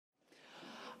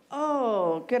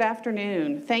good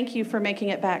afternoon. Thank you for making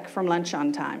it back from lunch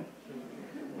on time.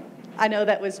 I know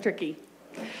that was tricky.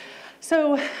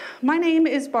 So, my name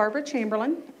is Barbara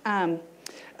Chamberlin.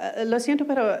 Lo siento,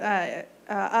 pero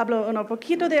hablo un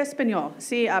poquito de español.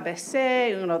 Sí,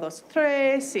 ABC, 1, 2,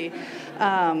 3,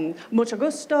 sí. Mucho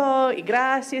gusto y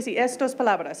gracias y estas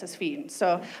palabras, es fin.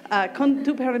 So, con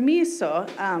tu permiso,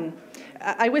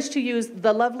 I wish to use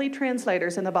the lovely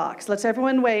translators in the box. Let's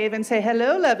everyone wave and say,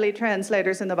 hello, lovely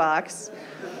translators in the box.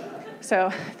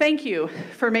 So thank you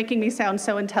for making me sound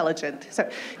so intelligent. So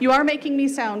you are making me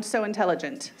sound so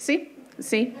intelligent. See?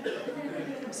 See?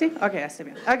 See? Okay, I see.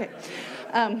 Okay.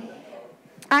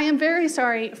 I am very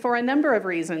sorry for a number of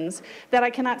reasons that I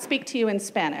cannot speak to you in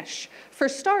Spanish. For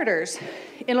starters,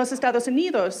 en los Estados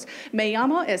Unidos, me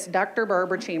llamo es Dr.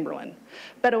 Barbara Chamberlin.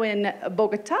 Pero en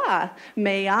Bogotá,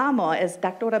 me llamo es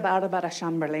Dr. Barbara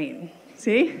Chamberlin.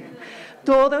 ¿Sí?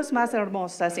 Todos más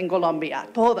hermosas en Colombia.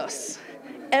 Todos.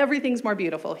 Everything's more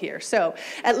beautiful here. So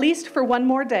at least for one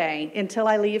more day until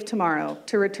I leave tomorrow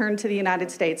to return to the United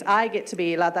States, I get to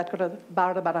be la Dr.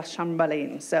 Barbara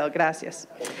Chamberlin. So gracias.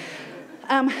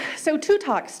 So 2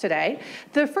 talks today.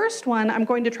 The first one, I'm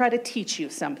going to try to teach you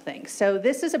something. So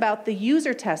this is about the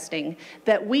user testing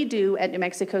that we do at New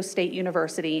Mexico State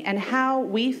University and how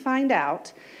we find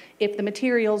out if the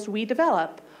materials we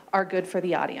develop are good for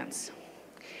the audience.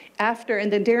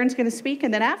 And then Darren's going to speak,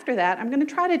 and then after that, I'm going to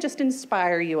try to just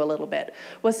inspire you a little bit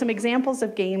with some examples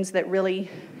of games that really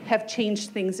have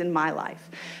changed things in my life.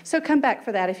 So come back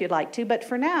for that if you'd like to, but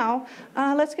for now,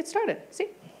 let's get started. See?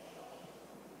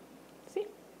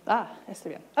 Está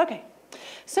bien. Okay.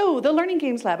 So the Learning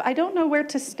Games Lab, I don't know where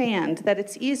to stand, that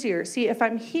it's easier. See, if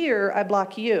I'm here, I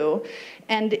block you,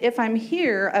 and if I'm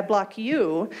here, I block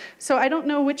you, so I don't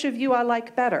know which of you I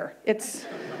like better.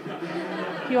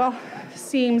 You all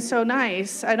seem so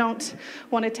nice. I don't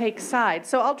want to take sides.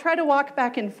 So I'll try to walk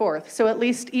back and forth, so at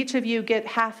least each of you get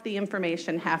half the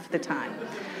information half the time.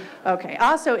 Okay,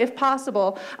 also, if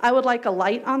possible, I would like a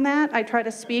light on that. I try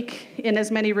to speak in as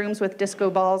many rooms with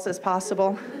disco balls as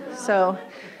possible, so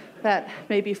that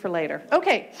may be for later.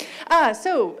 Okay,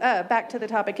 back to the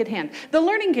topic at hand. The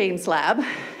Learning Games Lab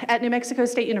at New Mexico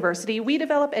State University, we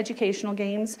develop educational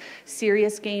games,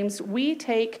 serious games. We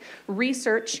take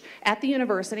research at the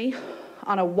university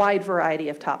on a wide variety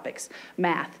of topics: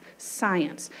 math,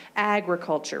 science,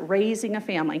 agriculture, raising a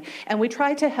family, and we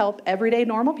try to help everyday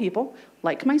normal people,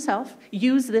 like myself,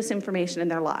 use this information in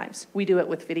their lives. We do it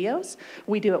with videos,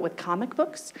 we do it with comic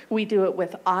books, we do it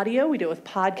with audio, we do it with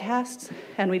podcasts,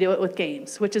 and we do it with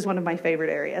games, which is one of my favorite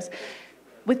areas.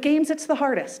 With games, it's the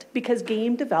hardest because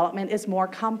game development is more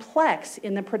complex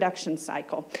in the production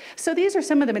cycle. So these are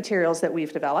some of the materials that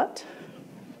we've developed.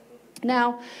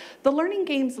 Now, the Learning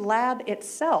Games Lab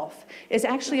itself is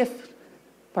actually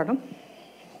pardon?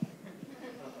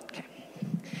 Okay.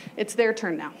 It's their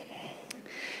turn now.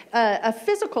 A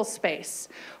physical space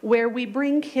where we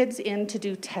bring kids in to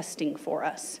do testing for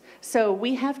us. So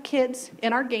we have kids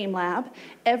in our game lab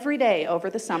every day over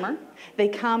the summer. They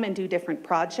come and do different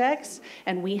projects,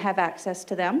 and we have access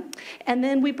to them. And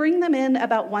then we bring them in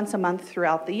about once a month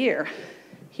throughout the year.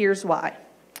 Here's why.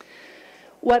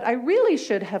 What I really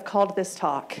should have called this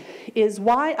talk is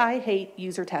why I hate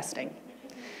user testing.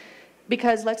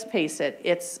 Because let's face it,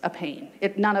 it's a pain.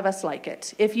 None of us like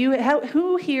it.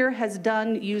 Who here has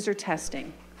done user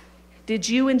testing? Did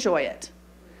you enjoy it?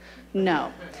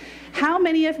 No. How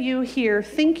many of you here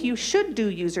think you should do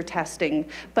user testing,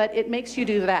 but it makes you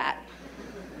do that?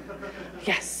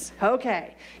 Yes,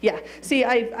 okay. Yeah, see,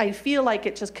 I feel like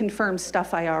it just confirms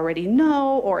stuff I already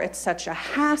know, or it's such a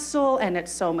hassle, and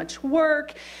it's so much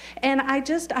work, and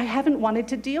I haven't wanted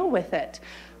to deal with it.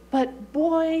 But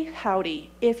boy,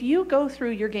 howdy, if you go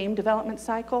through your game development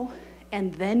cycle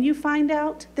and then you find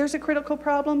out there's a critical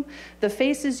problem, the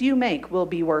faces you make will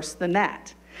be worse than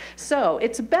that. So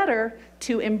it's better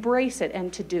to embrace it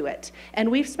and to do it. And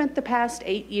we've spent the past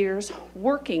 8 years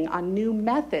working on new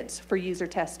methods for user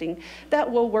testing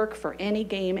that will work for any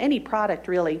game, any product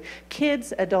really.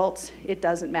 Kids, adults, it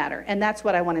doesn't matter. And that's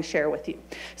what I want to share with you.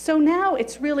 So now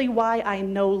it's really why I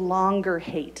no longer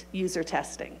hate user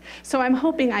testing. So I'm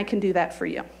hoping I can do that for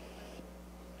you.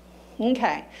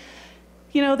 Okay.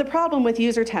 You know, the problem with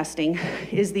user testing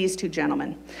is these 2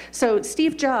 gentlemen. So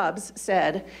Steve Jobs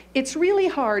said, it's really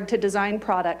hard to design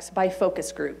products by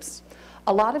focus groups.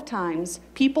 A lot of times,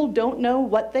 people don't know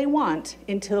what they want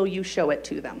until you show it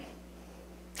to them.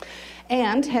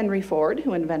 And Henry Ford,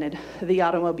 who invented the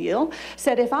automobile,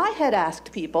 said if I had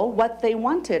asked people what they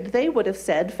wanted, they would have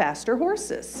said faster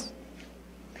horses.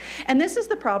 And this is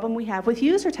the problem we have with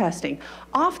user testing.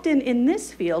 Often in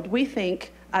this field, we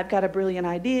think I've got a brilliant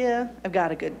idea, I've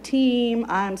got a good team,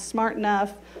 I'm smart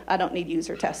enough, I don't need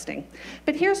user testing.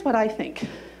 But here's what I think.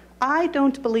 I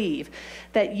don't believe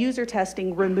that user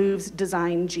testing removes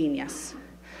design genius.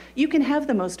 You can have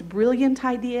the most brilliant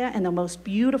idea and the most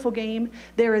beautiful game.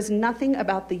 There is nothing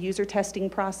about the user testing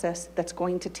process that's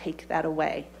going to take that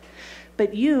away.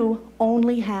 But you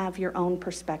only have your own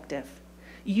perspective.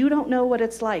 You don't know what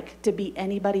it's like to be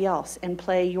anybody else and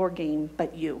play your game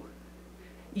but you.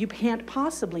 You can't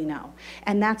possibly know,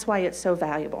 and that's why it's so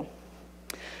valuable.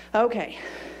 Okay.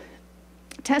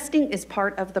 Testing is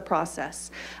part of the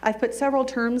process. I've put several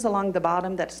terms along the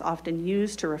bottom that's often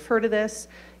used to refer to this.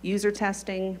 User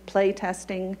testing, play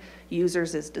testing,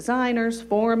 users as designers,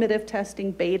 formative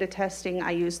testing, beta testing,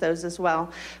 I use those as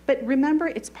well. But remember,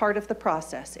 it's part of the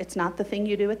process. It's not the thing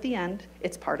you do at the end,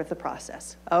 it's part of the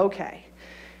process. Okay,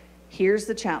 here's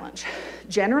the challenge.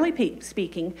 Generally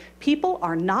speaking, people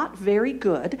are not very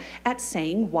good at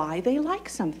saying why they like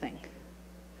something.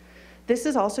 This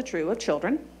is also true of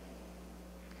children.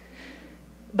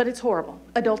 But it's horrible.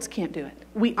 Adults can't do it.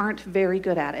 We aren't very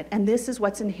good at it. And this is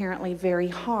what's inherently very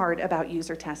hard about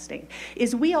user testing,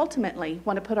 is we ultimately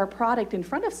want to put our product in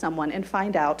front of someone and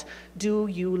find out, do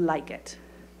you like it?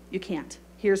 You can't.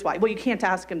 Here's why. Well, you can't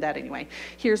ask them that anyway.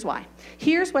 Here's why.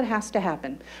 Here's what has to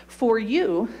happen. For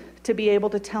you to be able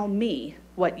to tell me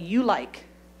what you like,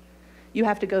 you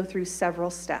have to go through several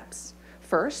steps.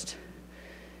 First,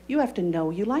 you have to know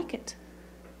you like it.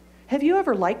 Have you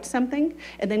ever liked something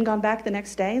and then gone back the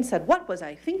next day and said, what was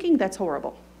I thinking? That's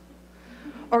horrible.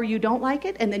 Or you don't like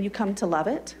it and then you come to love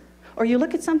it. Or you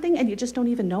look at something and you just don't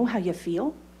even know how you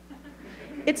feel.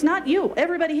 It's not you.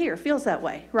 Everybody here feels that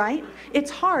way, right?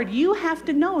 It's hard. You have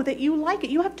to know that you like it.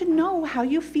 You have to know how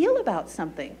you feel about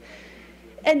something.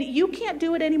 And you can't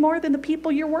do it any more than the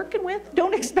people you're working with.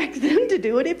 Don't expect them to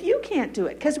do it if you can't do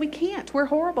it, because we can't. We're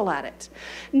horrible at it.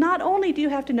 Not only do you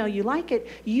have to know you like it,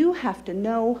 you have to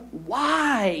know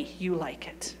why you like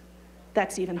it.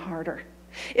 That's even harder.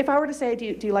 If I were to say,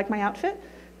 do you like my outfit?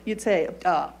 You'd say,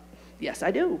 yes,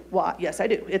 I do. Why? Yes, I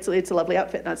do. It's a lovely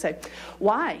outfit. And I'd say,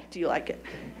 why do you like it?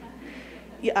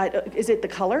 Is it the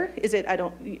color? Is it,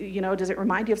 does it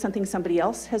remind you of something somebody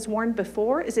else has worn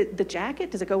before? Is it the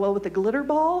jacket? Does it go well with the glitter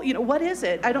ball? What is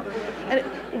it? I don't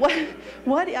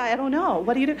know.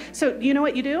 What do you do? So you know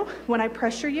what you do? When I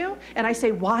pressure you and I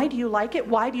say, why do you like it?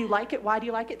 Why do you like it? Why do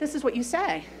you like it? This is what you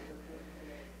say.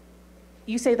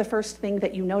 You say the first thing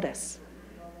that you notice.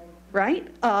 Right?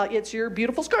 It's your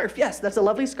beautiful scarf. Yes, that's a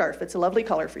lovely scarf. It's a lovely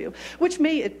color for you. Which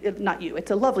not you,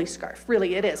 it's a lovely scarf.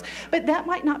 Really, it is. But that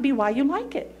might not be why you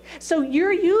like it. So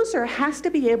your user has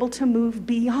to be able to move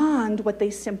beyond what they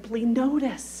simply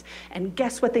notice. And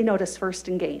guess what they notice first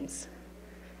in games?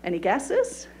 Any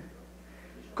guesses?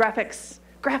 Graphics.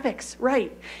 Graphics,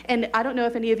 right. And I don't know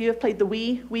if any of you have played the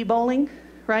Wii bowling.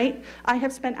 Right? I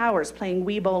have spent hours playing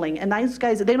Wii bowling, and these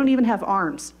guys, they don't even have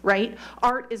arms, right?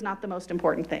 Art is not the most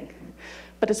important thing,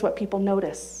 but it's what people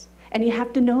notice. And you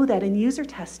have to know that in user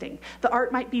testing. The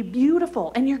art might be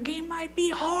beautiful, and your game might be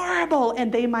horrible, and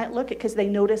they might look at it because they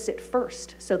notice it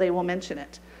first, so they will mention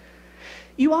it.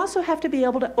 You also have to be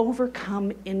able to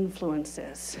overcome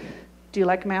influences. Do you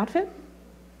like my outfit?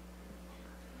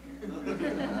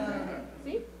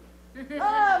 See?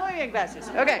 Oh, let me get glasses.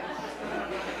 Okay.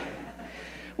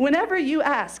 Whenever you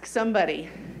ask somebody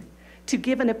to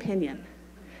give an opinion,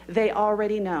 they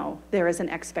already know there is an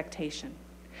expectation,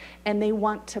 and they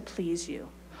want to please you.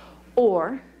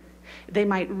 Or they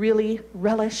might really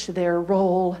relish their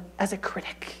role as a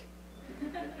critic,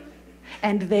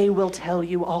 and they will tell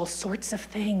you all sorts of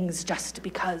things just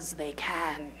because they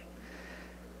can.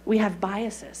 We have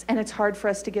biases, and it's hard for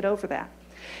us to get over that.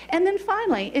 And then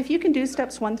finally, if you can do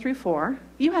steps 1 through 4,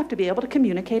 you have to be able to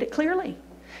communicate it clearly.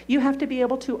 You have to be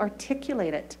able to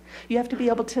articulate it. You have to be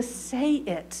able to say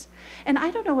it. And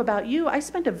I don't know about you, I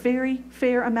spend a very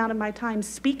fair amount of my time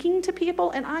speaking to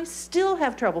people, and I still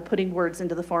have trouble putting words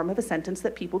into the form of a sentence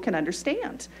that people can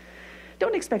understand.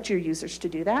 Don't expect your users to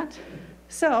do that.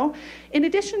 So, in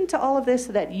addition to all of this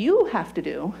that you have to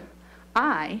do,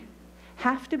 I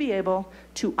have to be able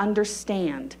to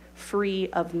understand free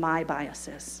of my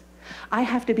biases. I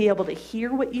have to be able to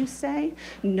hear what you say,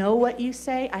 know what you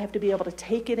say. I have to be able to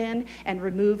take it in and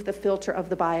remove the filter of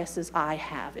the biases I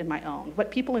have in my own. What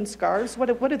people in scarves,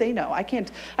 what do they know? I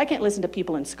can't listen to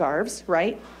people in scarves,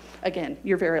 right? Again,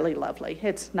 you're very lovely.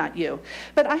 It's not you.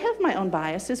 But I have my own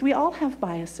biases. We all have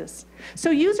biases. So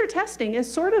user testing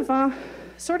is sort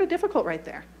of difficult right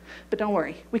there. But don't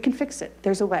worry, we can fix it.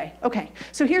 There's a way. Okay,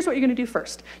 so here's what you're going to do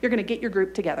first. You're going to get your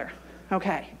group together.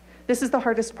 Okay. This is the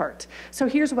hardest part. So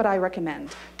here's what I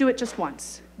recommend. Do it just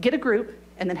once. Get a group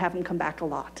and then have them come back a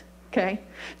lot. okay?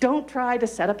 Don't try to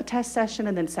set up a test session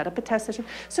and then set up a test session.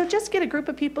 So just get a group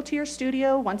of people to your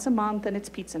studio once a month and it's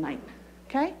pizza night,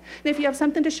 okay? And if you have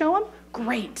something to show them,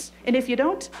 great. And if you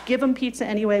don't, give them pizza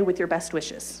anyway with your best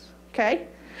wishes, okay?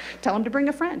 Tell them to bring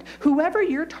a friend. Whoever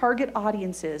your target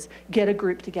audience is, get a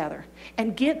group together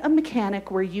and get a mechanic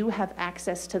where you have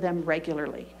access to them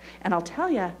regularly. And I'll tell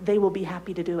you, they will be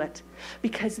happy to do it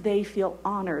because they feel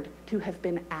honored to have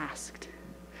been asked.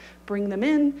 Bring them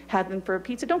in, have them for a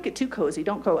pizza. Don't get too cozy.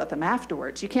 Don't go with them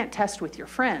afterwards. You can't test with your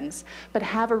friends, but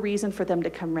have a reason for them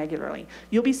to come regularly.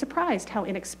 You'll be surprised how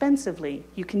inexpensively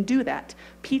you can do that.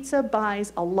 Pizza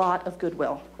buys a lot of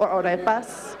goodwill. Or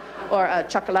arepas, or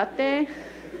chocolate.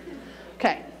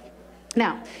 Okay,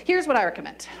 now, here's what I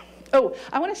recommend. Oh,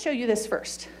 I want to show you this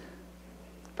first,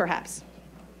 perhaps.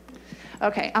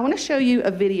 Okay, I want to show you a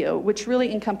video which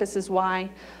really encompasses why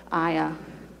I...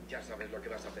 ¿Ya sabes lo que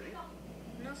vas a pedir?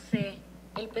 No sé,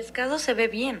 el pescado se ve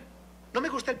bien. No me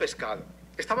gusta el pescado.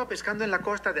 Estaba pescando en la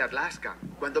costa de Alaska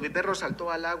cuando mi perro saltó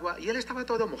al agua y él estaba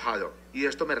todo mojado. Y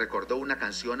esto me recordó una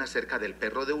canción acerca del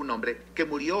perro de un hombre que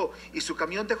murió y su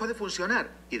camión dejó de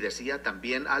funcionar. Y decía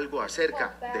también algo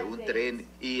acerca de un tren.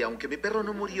 Y aunque mi perro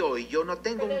no murió y yo no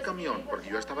tengo un camión porque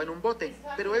yo estaba en un bote,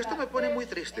 pero esto me pone muy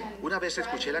triste. Una vez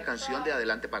escuché la canción de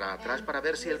adelante para atrás para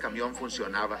ver si el camión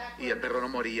funcionaba y el perro no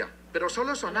moría. Pero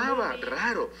solo sonaba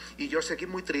raro y yo seguí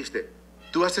muy triste.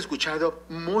 ¿Tú has escuchado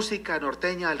música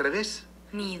norteña al revés?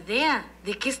 Ni idea.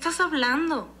 ¿De qué estás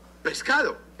hablando?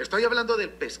 Pescado. Estoy hablando del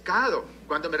pescado.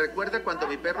 Cuando me recuerda cuando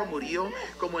mi perro murió,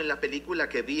 como en la película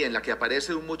que vi, en la que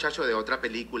aparece un muchacho de otra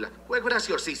película. Fue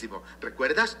graciosísimo.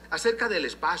 ¿Recuerdas? Acerca del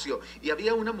espacio. Y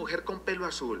había una mujer con pelo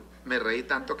azul. Me reí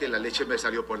tanto que la leche me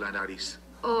salió por la nariz.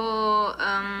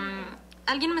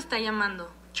 Alguien me está llamando.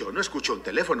 Yo no escucho un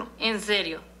teléfono. En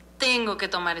serio, tengo que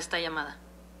tomar esta llamada.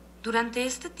 Durante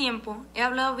este tiempo he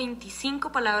hablado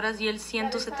 25 palabras y él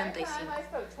 175.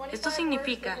 Esto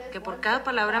significa que por cada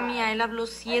palabra mía él habló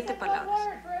 7 palabras.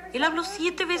 Él habló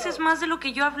 7 veces más de lo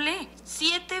que yo hablé.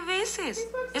 7 veces.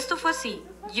 Esto fue así.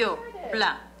 Yo,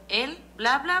 bla. Él,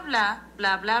 bla, bla, bla,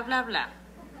 bla, bla, bla, bla.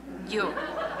 Yo,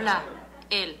 bla.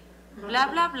 Él, bla,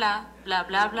 bla, bla, bla,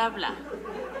 bla, bla, bla.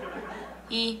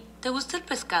 ¿Y te gusta el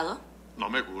pescado? No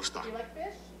me gusta.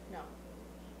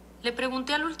 Le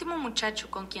pregunté al último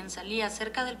muchacho con quien salí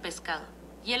acerca del pescado,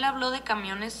 y él habló de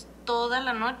camiones toda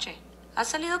la noche. ¿Has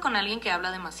salido con alguien que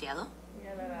habla demasiado?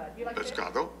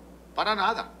 ¿Pescado? Para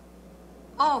nada.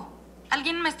 Oh,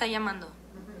 alguien me está llamando.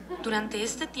 Durante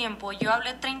este tiempo yo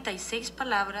hablé 36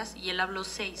 palabras y él habló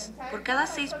 6. Por cada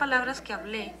 6 palabras que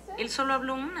hablé, él solo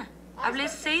habló una. Hablé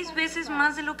 6 veces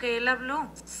más de lo que él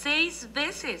habló. 6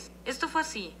 veces. Esto fue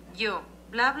así. Yo,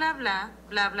 bla, bla, bla,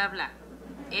 bla, bla, bla.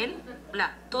 Él,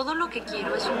 bla. Todo lo que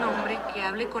quiero es un hombre que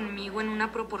hable conmigo en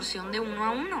una proporción de 1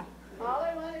 a 1.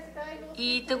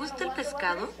 ¿Y te gusta el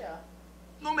pescado?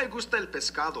 No me gusta el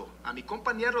pescado. A mi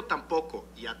compañero tampoco.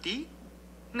 ¿Y a ti?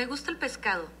 Me gusta el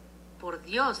pescado. Por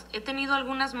Dios, he tenido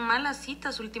algunas malas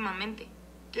citas últimamente.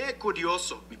 Qué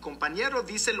curioso. Mi compañero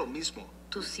dice lo mismo.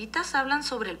 ¿Tus citas hablan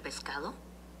sobre el pescado?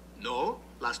 ¿No?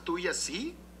 ¿Las tuyas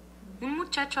sí? Un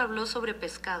muchacho habló sobre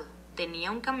pescado.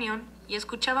 Tenía un camión y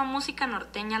escuchaba música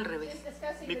norteña al revés.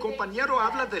 Mi compañero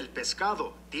habla del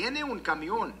pescado. Tiene un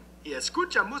camión y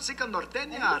escucha música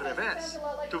norteña al revés.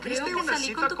 ¿Tuviste Creo que una salí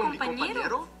cita tu con mi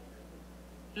compañero?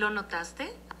 ¿Lo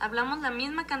notaste? Hablamos la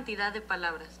misma cantidad de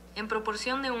palabras, en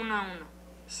proporción de 1 a 1.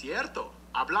 Cierto.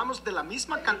 Hablamos de la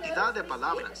misma cantidad de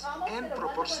palabras, en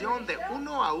proporción de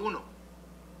 1 a 1.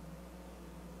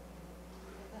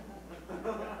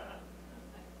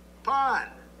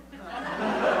 Pan.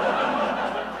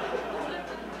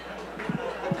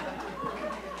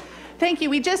 Thank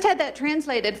you. We just had that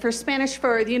translated for Spanish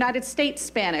for the United States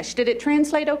Spanish. Did it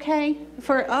translate okay?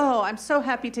 Oh, I'm so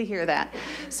happy to hear that.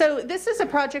 So this is a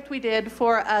project we did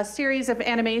for a series of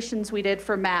animations we did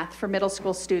for math for middle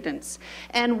school students.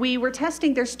 And we were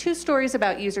testing, there's 2 stories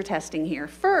about user testing here.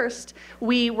 First,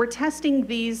 we were testing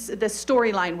the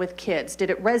storyline with kids.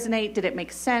 Did it resonate? Did it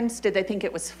make sense? Did they think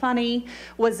it was funny?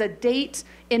 Was a date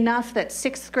enough that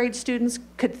 6th grade students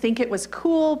could think it was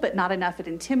cool, but not enough it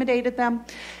intimidated them?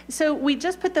 So we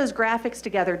just put those graphics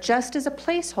together just as a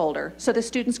placeholder so the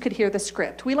students could hear the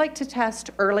script. We like to test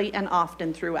early and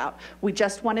often throughout. We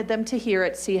just wanted them to hear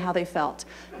it, see how they felt.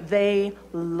 They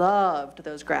loved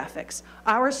those graphics.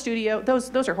 Our studio,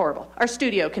 those are horrible. Our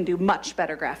studio can do much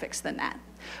better graphics than that.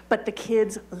 But the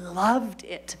kids loved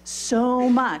it so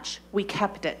much, we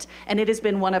kept it. And it has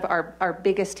been one of our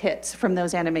biggest hits from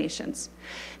those animations.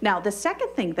 Now, the second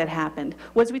thing that happened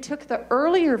was we took the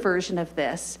earlier version of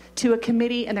this to a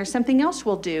committee, and there's something else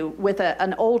we'll do with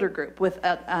an older group, with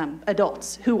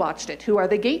adults who watched it, who are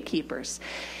the gatekeepers.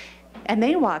 And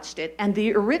they watched it, and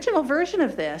the original version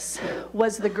of this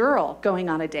was the girl going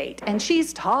on a date. And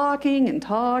she's talking and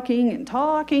talking and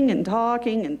talking and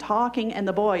talking and talking, and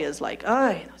the boy is like,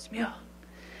 ay, Dios mío.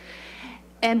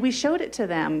 And we showed it to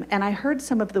them, and I heard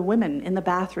some of the women in the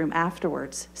bathroom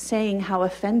afterwards saying how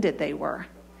offended they were,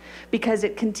 because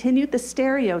it continued the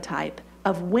stereotype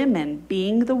of women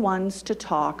being the ones to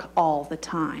talk all the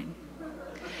time.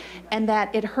 And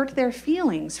that it hurt their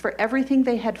feelings for everything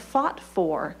they had fought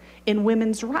for in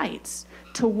women's rights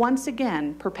to once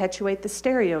again perpetuate the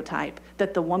stereotype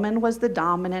that the woman was the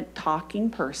dominant talking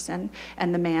person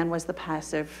and the man was the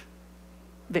passive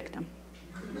victim.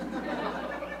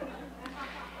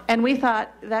 And we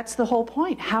thought, that's the whole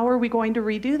point. How are we going to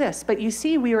redo this? But you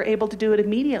see, we were able to do it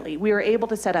immediately. We were able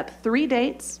to set up 3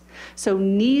 dates, so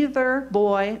neither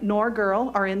boy nor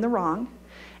girl are in the wrong.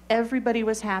 Everybody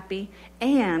was happy,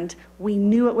 and we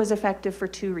knew it was effective for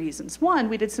 2 reasons. One,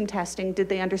 we did some testing. Did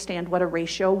they understand what a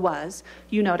ratio was?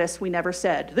 You notice we never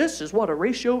said, this is what a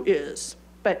ratio is,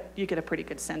 but you get a pretty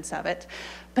good sense of it.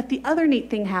 But the other neat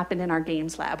thing happened in our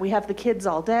games lab. We have the kids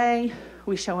all day.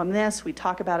 We show them this. We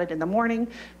talk about it in the morning.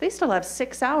 They still have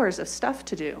 6 hours of stuff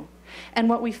to do. And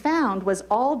what we found was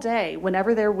all day,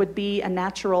 whenever there would be a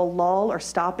natural lull or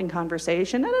stop in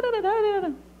conversation,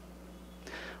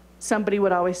 somebody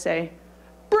would always say,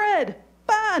 bread,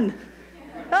 bun,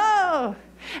 oh,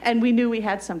 and we knew we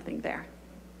had something there.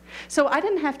 So I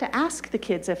didn't have to ask the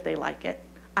kids if they like it.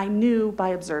 I knew by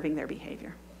observing their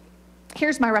behavior.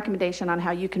 Here's my recommendation on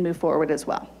how you can move forward as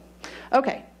well.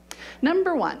 Okay,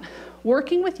 number 1,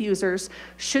 working with users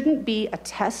shouldn't be a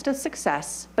test of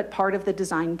success, but part of the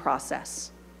design process.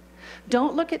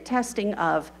 Don't look at testing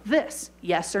of this,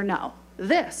 yes or no.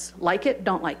 This, like it,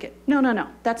 don't like it. No, no, no,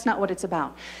 that's not what it's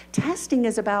about. Testing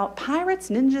is about pirates,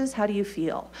 ninjas, how do you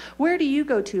feel? Where do you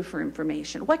go to for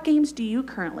information? What games do you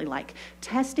currently like?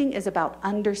 Testing is about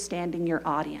understanding your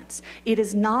audience. It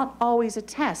is not always a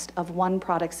test of one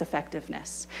product's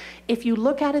effectiveness. If you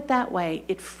look at it that way,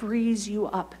 it frees you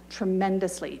up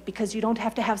tremendously because you don't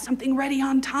have to have something ready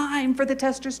on time for the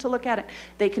testers to look at it.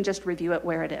 They can just review it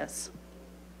where it is.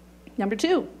 Number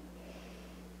 2.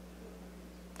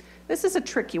 This is a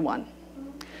tricky one.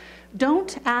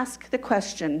 Don't ask the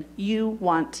question you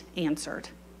want answered.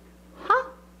 Huh?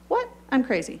 What? I'm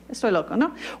crazy. Estoy loco,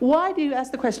 no? Why do you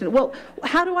ask the question? Well,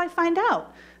 how do I find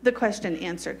out the question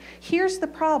answered? Here's the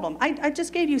problem. I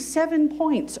just gave you 7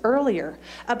 points earlier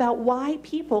about why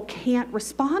people can't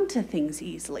respond to things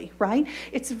easily, right?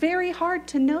 It's very hard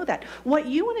to know that. What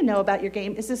you want to know about your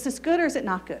game is this good or is it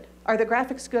not good? Are the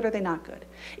graphics good or are they not good?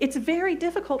 It's very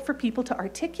difficult for people to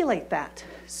articulate that.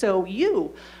 So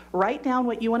you write down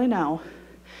what you want to know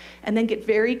and then get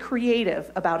very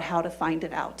creative about how to find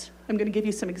it out. I'm going to give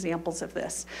you some examples of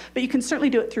this. But you can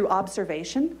certainly do it through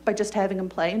observation by just having them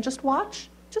play and just watch.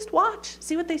 Just watch.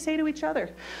 See what they say to each other.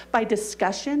 By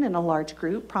discussion in a large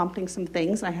group, prompting some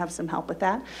things, and I have some help with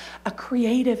that. A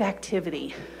creative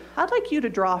activity. I'd like you to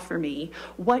draw for me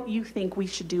what you think we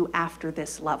should do after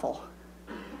this level.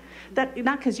 That,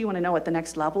 not because you want to know what the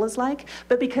next level is like,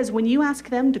 but because when you ask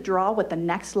them to draw what the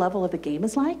next level of the game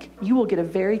is like, you will get a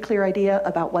very clear idea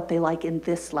about what they like in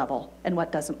this level and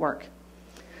what doesn't work.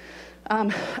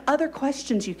 Other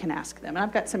questions you can ask them, and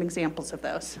I've got some examples of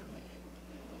those.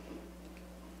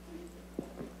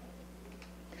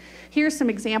 Here's some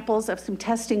examples of some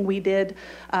testing we did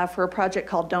for a project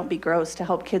called Don't Be Gross to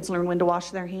help kids learn when to wash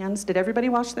their hands. Did everybody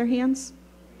wash their hands?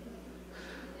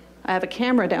 I have a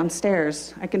camera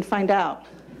downstairs. I can find out.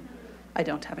 I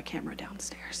don't have a camera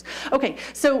downstairs. Okay,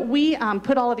 so we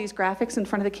put all of these graphics in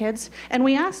front of the kids, and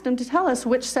we asked them to tell us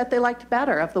which set they liked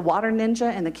better, of the water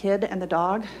ninja and the kid and the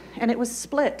dog, and it was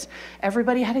split.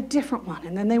 Everybody had a different one,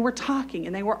 and then they were talking,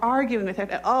 and they were arguing with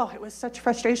it. Oh, it was such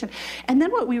frustration. And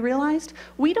then what we realized,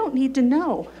 we don't need to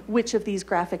know which of these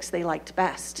graphics they liked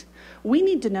best. We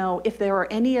need to know if there are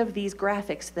any of these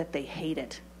graphics that they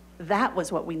hated. That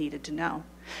was what we needed to know.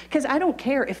 Because I don't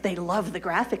care if they love the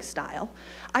graphic style.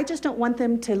 I just don't want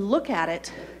them to look at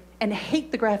it and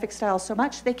hate the graphic style so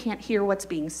much they can't hear what's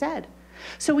being said.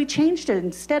 So we changed it.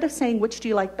 Instead of saying, which do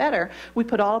you like better, we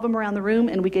put all of them around the room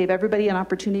and we gave everybody an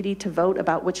opportunity to vote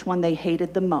about which one they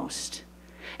hated the most.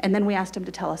 And then we asked them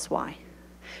to tell us why.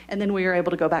 And then we were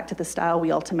able to go back to the style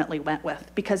we ultimately went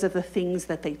with because of the things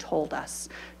that they told us.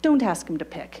 Don't ask them to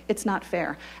pick. It's not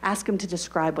fair. Ask them to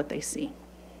describe what they see.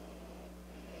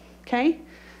 okay?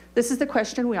 This is the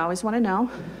question we always want to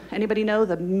know. Anybody know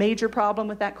the major problem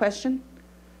with that question?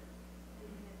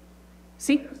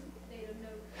 See?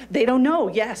 They don't know.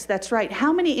 Yes, that's right.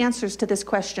 How many answers to this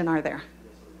question are there?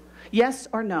 Yes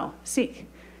or no? Sí.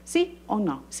 Sí or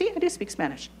no? Sí, I do speak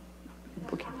Spanish.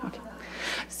 Okay.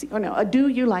 Sí or no? Do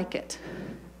you like it?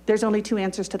 There's only 2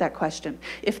 answers to that question.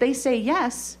 If they say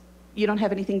yes, you don't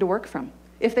have anything to work from.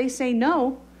 If they say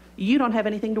no, you don't have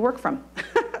anything to work from.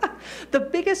 The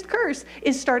biggest curse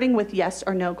is starting with yes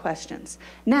or no questions.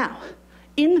 Now,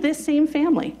 in this same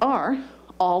family are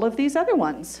all of these other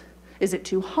ones. Is it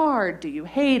too hard? Do you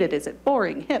hate it? Is it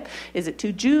boring? Hip? Is it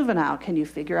too juvenile? Can you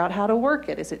figure out how to work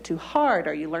it? Is it too hard?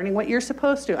 Are you learning what you're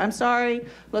supposed to? I'm sorry.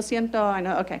 Lo siento. I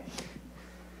know. Okay.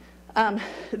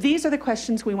 These are the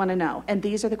questions we want to know, and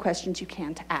these are the questions you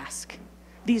can't ask.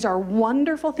 These are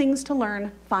wonderful things to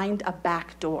learn. Find a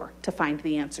back door to find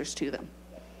the answers to them.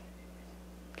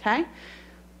 Okay?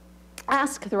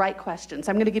 Ask the right questions.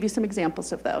 I'm going to give you some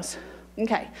examples of those.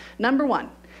 Okay. Number 1,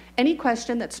 any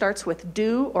question that starts with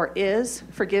do or is,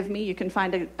 forgive me, you can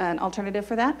find an alternative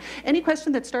for that. Any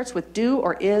question that starts with do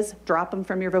or is, drop them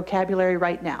from your vocabulary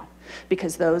right now,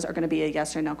 because those are going to be a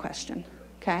yes or no question.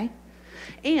 Okay?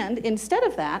 And instead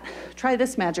of that, try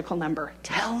this magical number.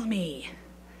 Tell me.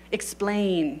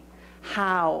 Explain.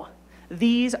 How.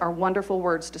 These are wonderful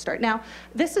words to start. Now,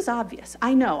 this is obvious.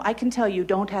 I know. I can tell you,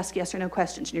 don't ask yes or no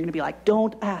questions. And you're going to be like,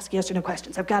 don't ask yes or no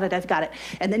questions. I've got it. I've got it.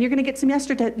 And then you're going to get some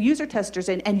user testers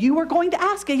in, and you are going to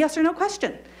ask a yes or no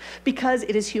question because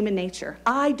it is human nature.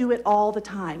 I do it all the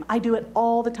time. I do it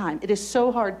all the time. It is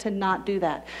so hard to not do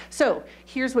that. So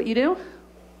here's what you do.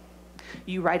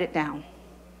 You write it down.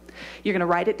 You're going to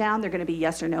write it down. They're going to be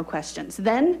yes or no questions.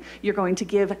 Then you're going to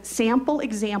give sample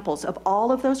examples of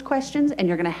all of those questions, and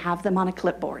you're going to have them on a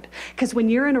clipboard. Because when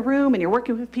you're in a room and you're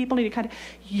working with people, and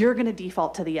you're going to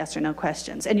default to the yes or no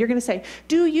questions. And you're going to say,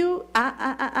 do you,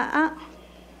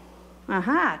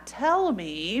 tell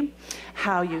me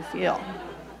how you feel.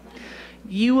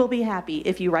 You will be happy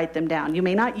if you write them down. You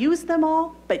may not use them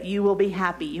all, but you will be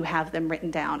happy you have them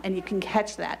written down. And you can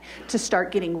catch that to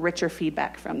start getting richer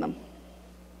feedback from them.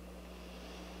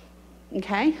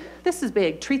 Okay? This is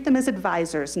big. Treat them as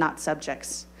advisors, not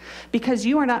subjects. Because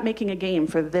you are not making a game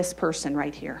for this person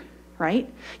right here,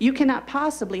 right? You cannot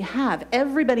possibly have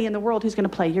everybody in the world who's going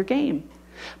to play your game.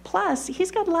 Plus, he's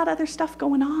got a lot of other stuff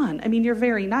going on. I mean, you're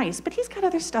very nice, but he's got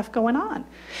other stuff going on.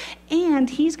 And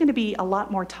he's going to be a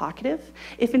lot more talkative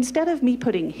if instead of me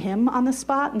putting him on the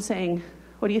spot and saying,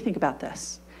 what do you think about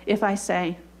this? If I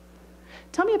say,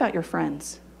 tell me about your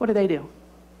friends. What do they do?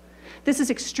 This is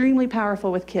extremely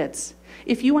powerful with kids.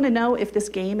 If you want to know if this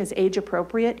game is age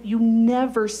appropriate, you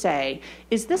never say,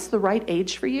 is this the right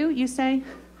age for you? You say,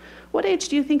 what age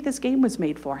do you think this game was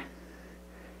made for?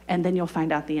 And then you'll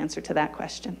find out the answer to that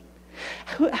question.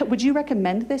 Would you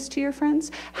recommend this to your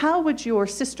friends? How would your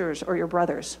sisters or your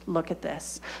brothers look at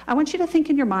this? I want you to think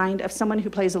in your mind of someone who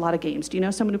plays a lot of games. Do you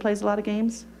know someone who plays a lot of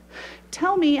games?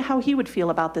 Tell me how he would feel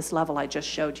about this level I just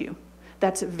showed you.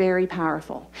 That's very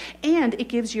powerful. And it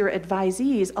gives your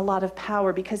advisees a lot of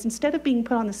power because instead of being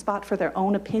put on the spot for their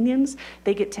own opinions,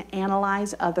 they get to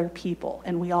analyze other people.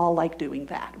 And we all like doing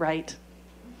that, right?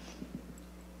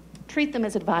 Treat them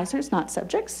as advisors, not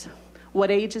subjects.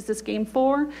 What age is this game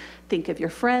for? Think of your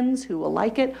friends who will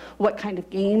like it. What kind of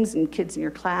games and kids in your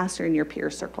class or in your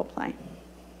peer circle play?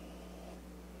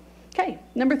 Okay,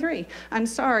 number 3. I'm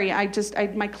sorry,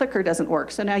 my clicker doesn't work,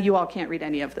 so now you all can't read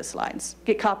any of the slides.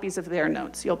 Get copies of their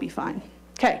notes, you'll be fine.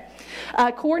 Okay,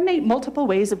 coordinate multiple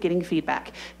ways of getting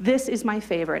feedback. This is my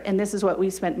favorite, and this is what we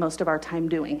spent most of our time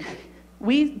doing.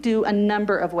 We do a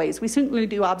number of ways. We certainly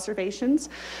do observations.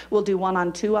 We'll do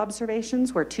 1-on-2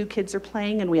 observations where 2 kids are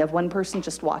playing and we have 1 person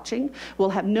just watching. We'll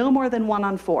have no more than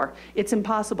 1-on-4. It's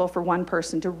impossible for 1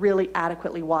 person to really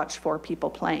adequately watch 4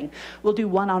 people playing. We'll do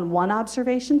 1-on-1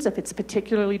 observations if it's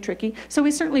particularly tricky. So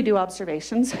we certainly do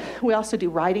observations. We also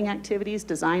do writing activities,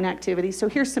 design activities. So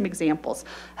here's some examples.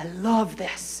 I love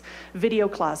this. Video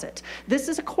closet. This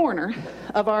is a corner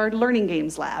of our learning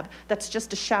games lab. That's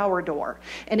just a shower door.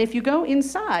 And if you go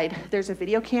inside, there's a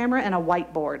video camera and a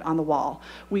whiteboard on the wall.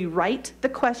 We write the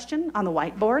question on the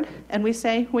whiteboard and we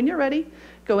say, when you're ready,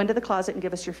 go into the closet and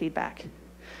give us your feedback.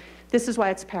 This is why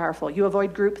it's powerful. You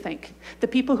avoid groupthink. The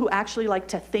people who actually like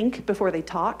to think before they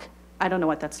talk, I don't know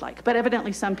what that's like, but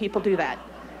evidently some people do that.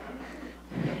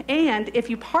 And if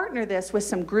you partner this with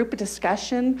some group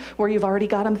discussion where you've already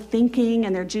got them thinking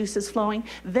and their juice is flowing,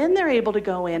 then they're able to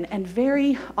go in and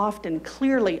very often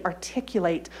clearly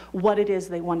articulate what it is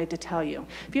they wanted to tell you.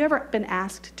 Have you ever been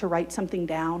asked to write something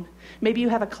down? Maybe you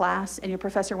have a class and your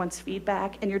professor wants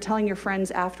feedback and you're telling your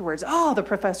friends afterwards, oh, the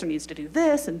professor needs to do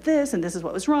this, and this is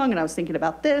what was wrong, and I was thinking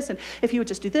about this, and if you would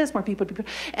just do this, more people would be,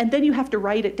 and then you have to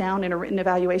write it down in a written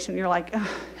evaluation, and you're like,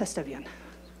 oh, está bien.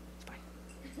 It's fine.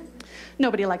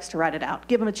 Nobody likes to write it out.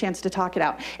 Give them a chance to talk it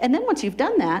out. And then once you've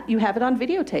done that, you have it on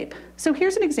videotape. So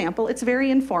here's an example. It's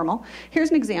very informal. Here's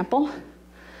an example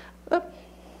of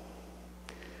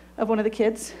one of the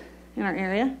kids in our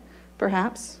area,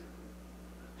 perhaps.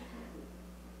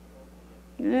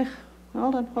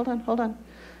 Hold on.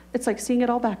 It's like seeing it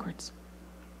all backwards.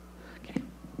 Okay.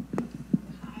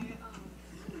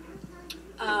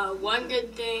 One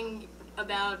good thing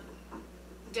about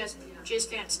Just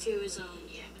Dance 2 is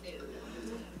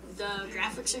the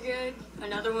graphics are good.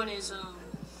 Another one is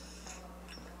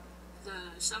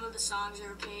some of the songs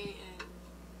are okay, and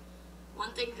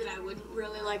one thing that I wouldn't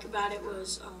really like about it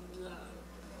was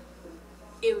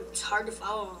it was hard to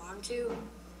follow along to.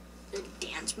 The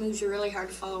dance moves are really hard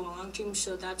to follow along to,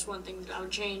 so that's one thing that I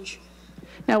would change.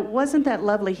 Now, wasn't that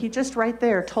lovely? He just right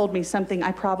there told me something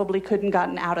I probably couldn't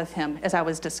gotten out of him as I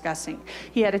was discussing.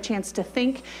 He had a chance to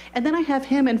think, and then I have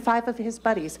him and 5 of his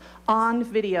buddies on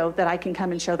video that I can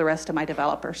come and show the rest of my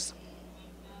developers.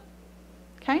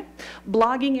 Okay?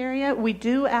 Blogging area, we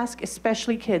do ask,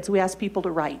 especially kids, we ask people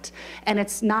to write. And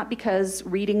it's not because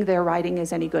reading their writing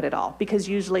is any good at all, because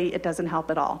usually it doesn't help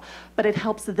at all. But it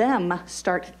helps them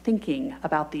start thinking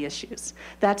about the issues.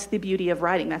 That's the beauty of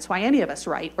writing. That's why any of us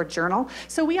write or journal.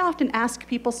 So we often ask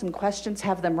people some questions,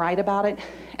 have them write about it,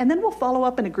 and then we'll follow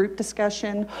up in a group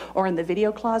discussion or in the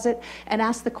video closet and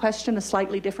ask the question a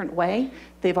slightly different way.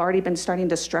 They've already been starting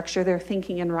to structure their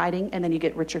thinking and writing, and then you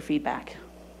get richer feedback.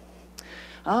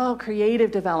 Oh, creative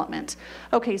development.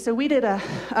 Okay, so we did a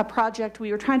project.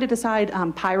 We were trying to decide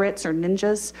pirates or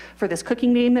ninjas for this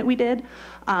cooking game that we did.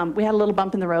 We had a little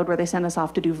bump in the road where they sent us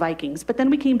off to do Vikings, but then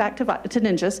we came back to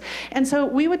ninjas. And so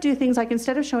we would do things like,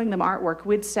 instead of showing them artwork,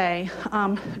 we'd say,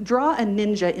 draw a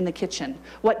ninja in the kitchen.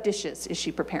 What dishes is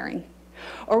she preparing?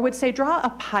 Or would say, draw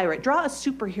a pirate, draw a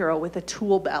superhero with a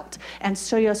tool belt, and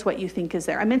show us what you think is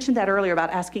there. I mentioned that earlier about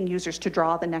asking users to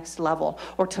draw the next level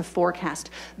or to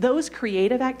forecast. Those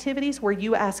creative activities where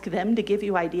you ask them to give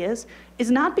you ideas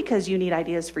is not because you need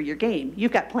ideas for your game.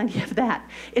 You've got plenty of that.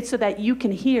 It's so that you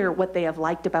can hear what they have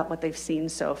liked about what they've seen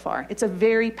so far. It's a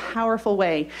very powerful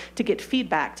way to get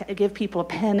feedback, to give people a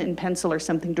pen and pencil or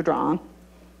something to draw on.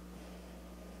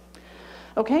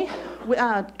 Okay,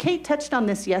 Kate touched on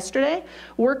this yesterday.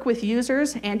 Work with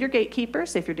users and your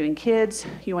gatekeepers. If you're doing kids,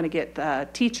 you want to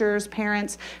get teachers,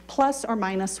 parents, plus or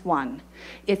minus 1.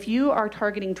 If you are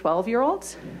targeting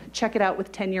 12-year-olds, check it out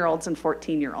with 10-year-olds and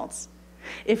 14-year-olds.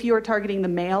 If you are targeting the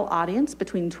male audience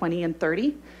between 20 and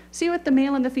 30, see what the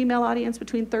male and the female audience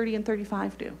between 30 and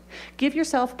 35 do. Give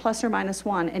yourself plus or minus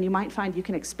 1, and you might find you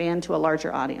can expand to a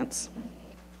larger audience.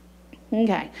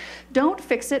 Okay, don't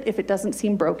fix it if it doesn't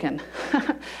seem broken.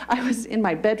 I was in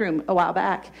my bedroom a while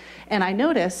back, and I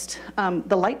noticed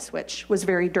the light switch was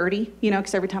very dirty, you know,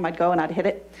 because every time I'd go and I'd hit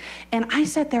it. And I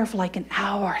sat there for like an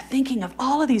hour thinking of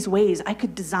all of these ways I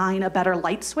could design a better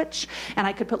light switch, and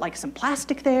I could put like some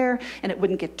plastic there, and it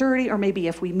wouldn't get dirty, or maybe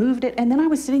if we moved it. And then I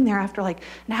was sitting there after like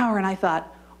an hour, and I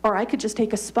thought, or I could just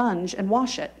take a sponge and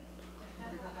wash it.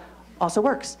 Also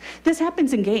works. This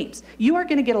happens in games. You are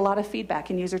going to get a lot of feedback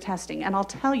in user testing, and I'll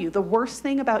tell you, the worst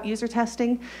thing about user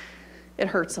testing, it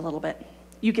hurts a little bit.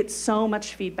 You get so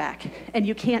much feedback, and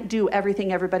you can't do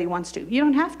everything everybody wants to. You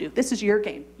don't have to. This is your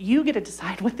game. You get to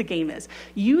decide what the game is.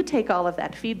 You take all of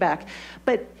that feedback,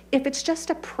 but if it's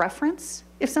just a preference,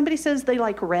 if somebody says they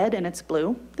like red and it's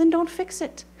blue, then don't fix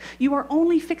it. You are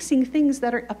only fixing things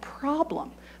that are a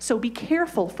problem. So be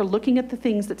careful for looking at the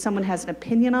things that someone has an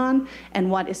opinion on and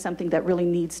what is something that really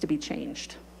needs to be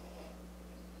changed.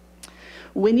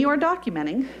 When you are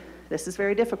documenting, this is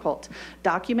very difficult.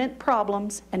 Document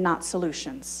problems and not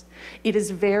solutions. It is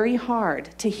very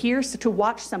hard to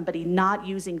watch somebody not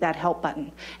using that help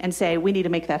button and say, we need to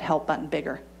make that help button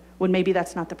bigger, when maybe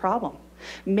that's not the problem.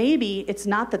 Maybe it's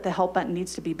not that the help button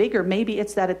needs to be bigger. Maybe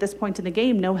it's that at this point in the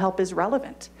game, no help is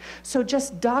relevant. So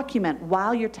just document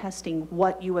while you're testing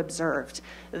what you observed.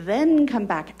 Then come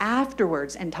back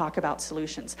afterwards and talk about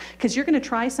solutions. Because you're going to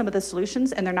try some of the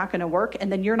solutions and they're not going to work,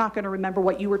 and then you're not going to remember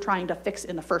what you were trying to fix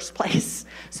in the first place.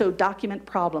 So document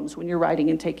problems when you're writing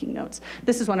and taking notes.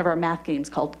 This is one of our math games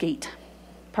called Gate,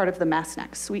 part of the Math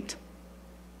Snacks suite.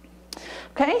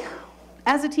 Okay,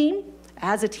 as a team,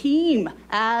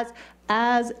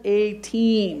 as a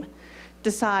team,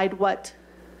 decide what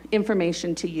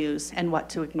information to use and what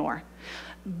to ignore.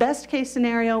 Best case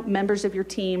scenario, members of your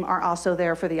team are also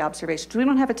there for the observations. We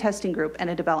don't have a testing group and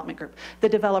a development group. The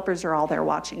developers are all there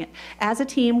watching it. As a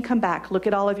team, come back, look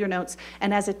at all of your notes,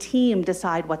 and as a team,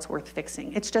 decide what's worth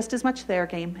fixing. It's just as much their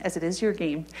game as it is your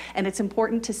game, and it's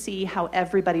important to see how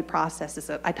everybody processes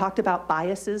it. I talked about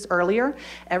biases earlier.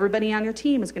 Everybody on your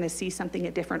team is going to see something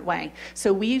a different way.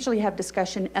 So we usually have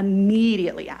discussion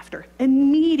immediately after.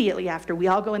 Immediately after. We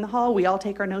all go in the hall, we all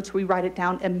take our notes, we write it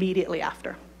down immediately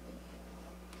after.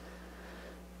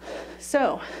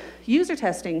 So, user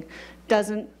testing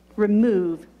doesn't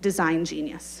remove design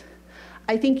genius.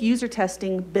 I think user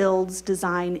testing builds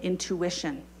design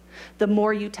intuition. The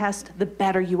more you test, the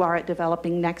better you are at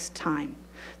developing next time.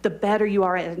 The better you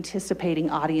are at anticipating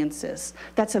audiences.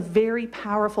 That's a very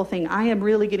powerful thing. I am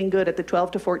really getting good at the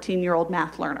 12 to 14-year-old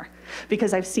math learner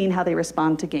because I've seen how they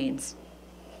respond to games.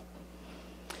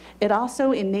 It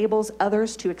also enables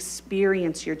others to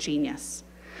experience your genius.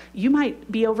 You might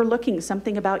be overlooking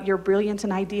something about your brilliant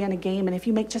idea in a game, and if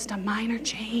you make just a minor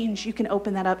change, you can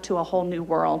open that up to a whole new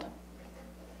world.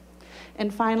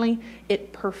 And finally,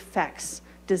 it perfects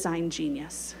design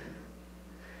genius.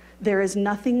 There is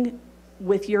nothing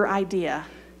with your idea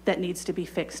that needs to be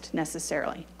fixed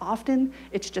necessarily. Often,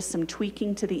 it's just some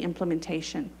tweaking to the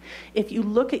implementation. If you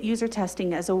look at user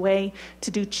testing as a way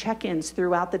to do check-ins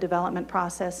throughout the development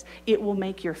process, it will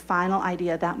make your final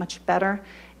idea that much better,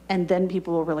 and then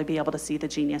people will really be able to see the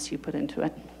genius you put into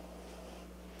it.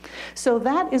 So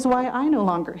that is why I no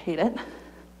longer hate it.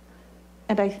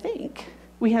 And I think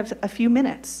we have a few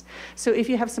minutes. So if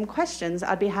you have some questions,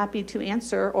 I'd be happy to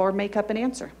answer or make up an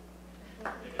answer.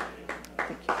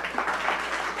 Thank you.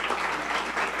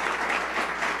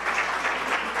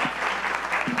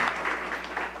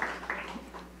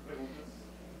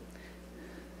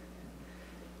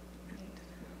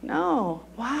 No.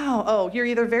 Wow. Oh, you're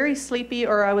either very sleepy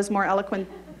or I was more eloquent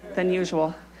than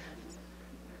usual.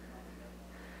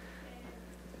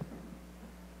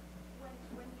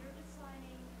 When you're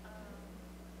designing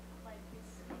like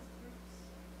these groups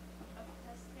of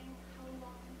testing, how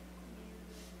long do you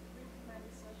recommend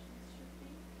the sessions should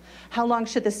be? How long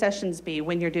should the sessions be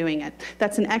when you're doing it?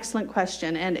 That's an excellent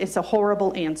question, and it's a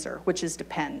horrible answer, which is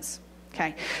depends.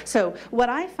 Okay, so what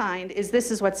I find is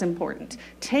this is what's important.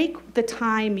 Take the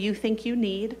time you think you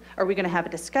need. Are we going to have a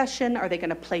discussion? Are they going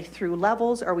to play through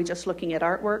levels? Are we just looking at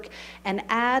artwork? And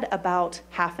add about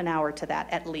half an hour to that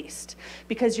at least.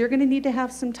 Because you're going to need to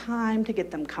have some time to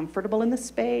get them comfortable in the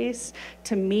space,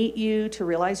 to meet you, to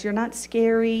realize you're not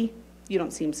scary. You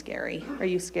don't seem scary. Are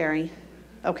you scary?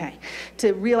 Okay,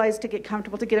 to realize, to get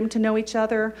comfortable, to get them to know each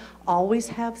other. Always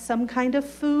have some kind of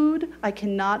food. I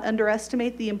cannot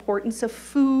underestimate the importance of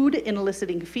food in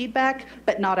eliciting feedback,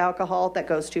 but not alcohol. That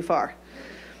goes too far.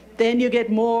 Then you get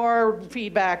more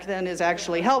feedback than is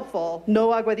actually helpful. No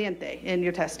aguardiente in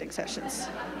your testing sessions.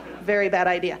 Very bad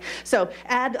idea. So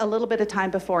add a little bit of time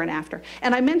before and after.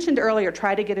 And I mentioned earlier,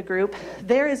 try to get a group.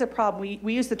 There is a problem.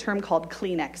 We use the term called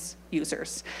Kleenex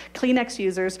users. Kleenex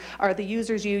users are the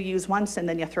users you use once and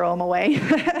then you throw them away.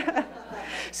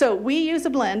 So we use a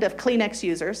blend of Kleenex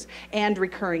users and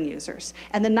recurring users.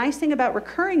 And the nice thing about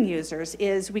recurring users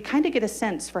is we kind of get a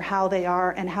sense for how they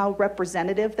are and how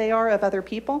representative they are of other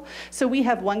people. So we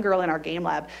have one girl in our game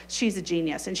lab. She's a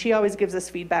genius, and she always gives us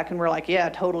feedback, and we're like, yeah,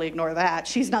 totally ignore that.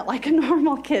 She's not like a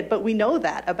normal kid, but we know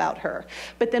that about her.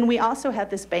 But then we also have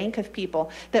this bank of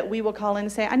people that we will call in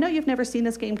and say, I know you've never seen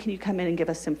this game. Can you come in and give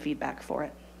us some feedback for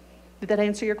it? Did that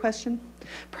answer your question?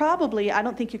 Probably, I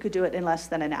don't think you could do it in less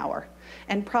than an hour.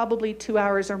 And probably 2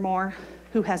 hours or more.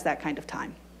 Who has that kind of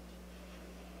time?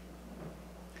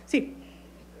 See?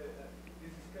 This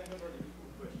is kind of a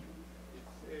difficult question.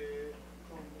 It's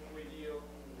from when we deal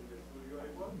in the studio I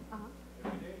work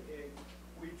every day.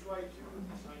 We try to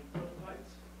design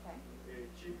prototypes,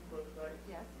 cheap prototypes.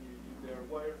 Yes. If they're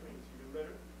wireframes, even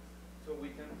better. So we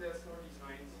can test our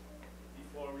designs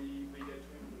before we get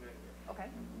to implement them. Okay.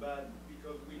 But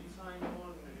because we design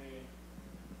on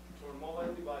for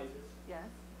mobile devices, Yes.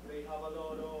 they have a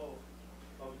lot of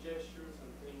gestures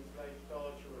and things like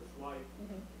touch or swipe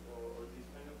or these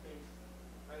kind of things.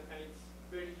 And it's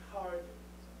very hard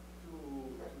to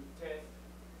test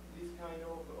this kind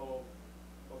of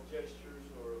gestures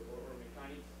or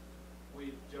mechanics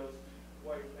with just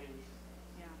wireframes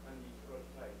and these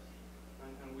prototypes.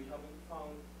 And we haven't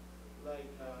found like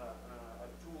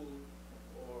a tool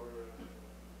or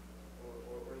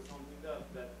something that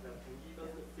can give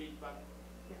us the feedback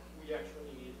we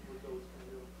actually need for those kind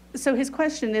of So his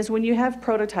question is, when you have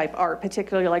prototype art,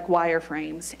 particularly like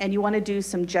wireframes, and you want to do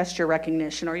some gesture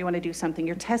recognition, or you want to do something,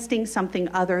 you're testing something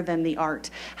other than the art.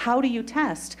 How do you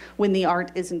test when the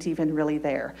art isn't even really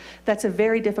there? That's a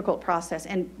very difficult process,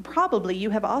 and probably you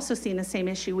have also seen the same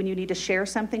issue when you need to share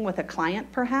something with a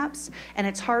client, perhaps, and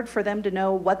it's hard for them to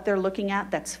know what they're looking at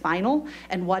that's final,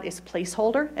 and what is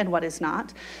placeholder, and what is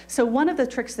not. So one of the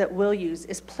tricks that we'll use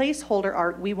is placeholder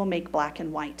art we will make black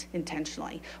and white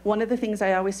intentionally. One of the things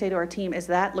I always say to our team is,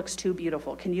 that looks too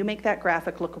beautiful. Can you make that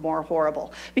graphic look more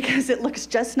horrible? Because it looks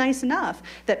just nice enough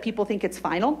that people think it's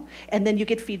final, and then you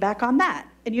get feedback on that.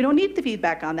 And you don't need the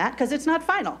feedback on that because it's not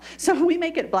final. So we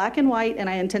make it black and white, and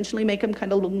I intentionally make them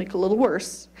kind of make a little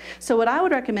worse. So what I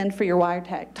would recommend for your wire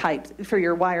type, for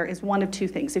your wire, is one of two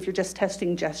things if you're just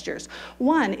testing gestures.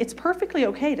 One, it's perfectly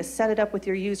okay to set it up with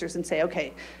your users and say,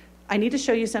 okay, I need to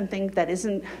show you something that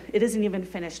isn't even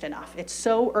finished enough. It's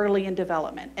so early in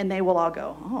development. And they will all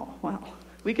go, oh, wow,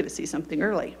 we get to see something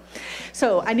early.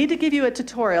 So I need to give you a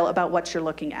tutorial about what you're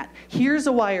looking at. Here's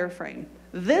a wireframe.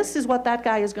 This is what that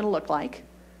guy is going to look like.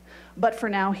 But for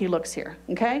now, he looks here,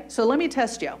 okay? So let me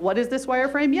test you. What is this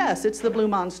wireframe? Yes, it's the blue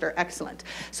monster. Excellent.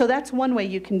 So that's one way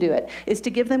you can do it, is to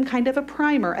give them kind of a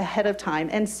primer ahead of time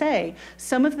and say,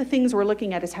 some of the things we're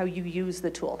looking at is how you use the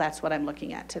tool. That's what I'm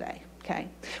looking at today. Okay.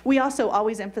 We also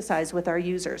always emphasize with our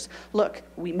users, look,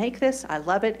 we make this, I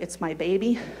love it, it's my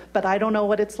baby, but I don't know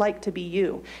what it's like to be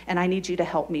you, and I need you to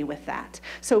help me with that.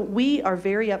 So we are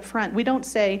very upfront. We don't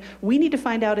say, we need to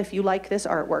find out if you like this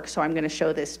artwork, so I'm going to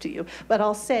show this to you. But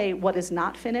I'll say what is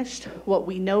not finished, what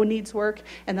we know needs work,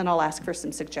 and then I'll ask for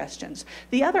some suggestions.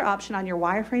 The other option on your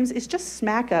wireframes is just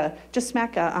smack a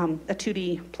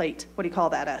 2D plate. What do you call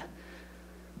that?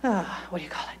 What do you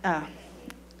call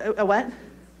it? A what?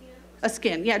 A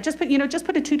skin, yeah, just put a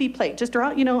 2D plate. Just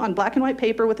draw it, on black and white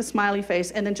paper with a smiley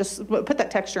face, and then just put that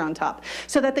texture on top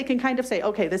so that they can kind of say,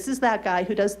 okay, this is that guy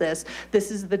who does this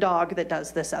is the dog that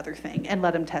does this other thing, and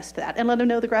let them test that, and let them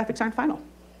know the graphics aren't final.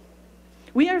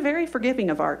 We are very forgiving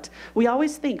of art. We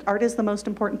always think art is the most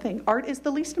important thing. Art is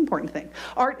the least important thing.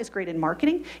 Art is great in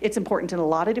marketing. It's important in a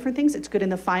lot of different things. It's good in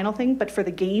the final thing, but for the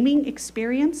gaming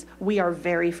experience, we are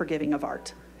very forgiving of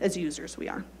art. As users, we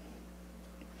are.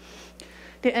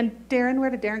 And Darren, where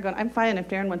did Darren go? I'm fine if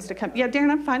Darren wants to come. Yeah, Darren,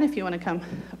 I'm fine if you want to come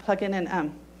plug in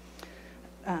and,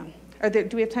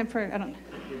 do we have time for, I don't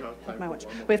know, my watch.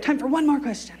 We have time for one more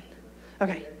question.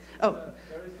 Okay. Oh.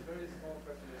 Very small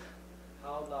question is,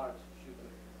 how large should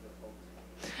the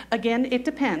focus? Again, it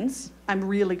depends. I'm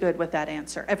really good with that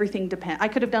answer. Everything depends. I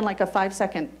could have done like a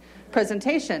 5-second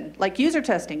presentation, like user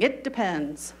testing. It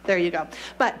depends. There you go.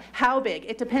 But how big?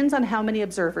 It depends on how many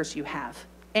observers you have,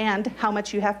 and how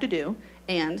much you have to do,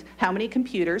 and how many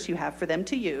computers you have for them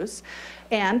to use,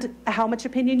 and how much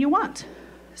opinion you want.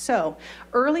 So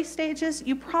early stages,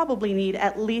 you probably need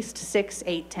at least 6,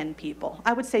 8, 10 people.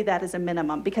 I would say that is a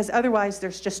minimum, because otherwise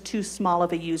there's just too small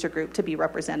of a user group to be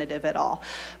representative at all.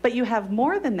 But you have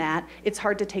more than that, it's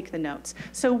hard to take the notes.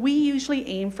 So we usually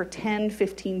aim for 10,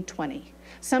 15, 20.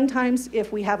 Sometimes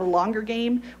if we have a longer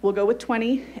game, we'll go with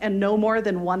 20 and no more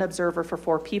than 1 observer for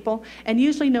 4 people, and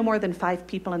usually no more than 5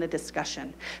 people in a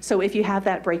discussion. So if you have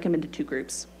that, break them into 2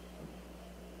 groups.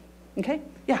 Okay?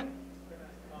 Yeah?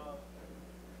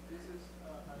 This is,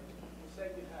 you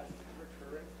said you have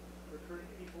recurring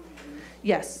people you use.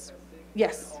 Yes.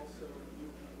 Yes. And also new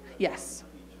people that Yes.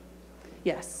 teach.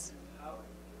 Yes. How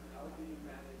do you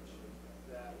manage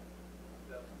that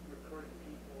the recurring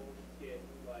people get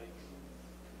like,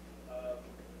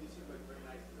 this is a very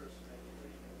nice person and you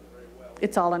treat people very well.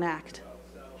 It's all an act.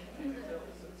 So it's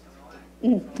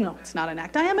an act. No, it's not an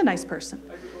act. I am a nice person.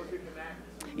 I suppose you can act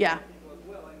so you Yeah. get people as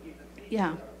well and give them feedback. Yeah.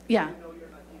 You Yeah. know you're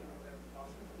not giving them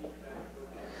positive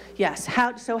feedback. Yes.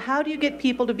 How do you get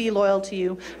people to be loyal to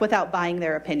you without buying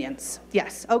their opinions?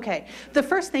 Yes. Okay. The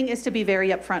first thing is to be very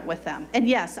upfront with them. And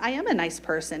yes, I am a nice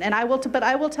person, and but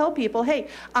I will tell people, hey,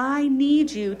 I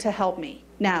need you to help me.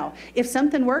 Now, if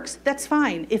something works, that's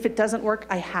fine. If it doesn't work,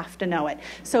 I have to know it.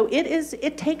 So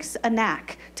it takes a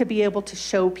knack to be able to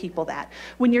show people that.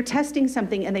 When you're testing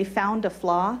something and they found a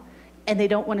flaw, and they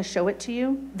don't want to show it to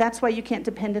you, that's why you can't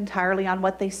depend entirely on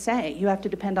what they say. You have to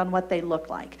depend on what they look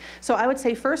like. So I would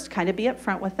say first, kind of be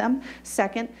upfront with them.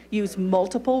 Second, use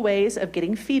multiple ways of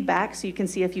getting feedback so you can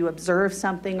see if you observe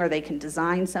something or they can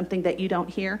design something that you don't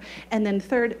hear. And then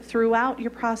third, throughout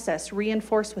your process,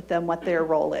 reinforce with them what their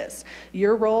role is.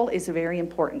 Your role is very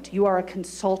important. You are a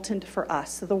consultant for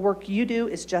us. So the work you do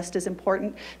is just as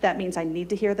important. That means I need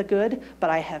to hear the good,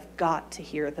 but I have got to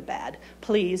hear the bad.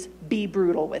 Please be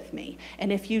brutal with me. me.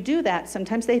 And if you do that,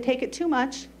 sometimes they take it too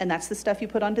much, and that's the stuff you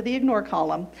put onto the ignore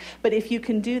column. But if you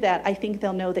can do that, I think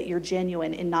they'll know that you're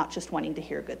genuine and not just wanting to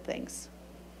hear good things.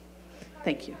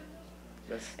 Thank you.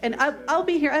 And I'll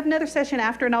be here. I have another session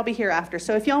after, and I'll be here after.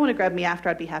 So if y'all want to grab me after,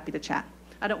 I'd be happy to chat.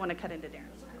 I don't want to cut into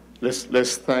Darren's.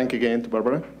 Let's thank again to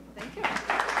Barbara.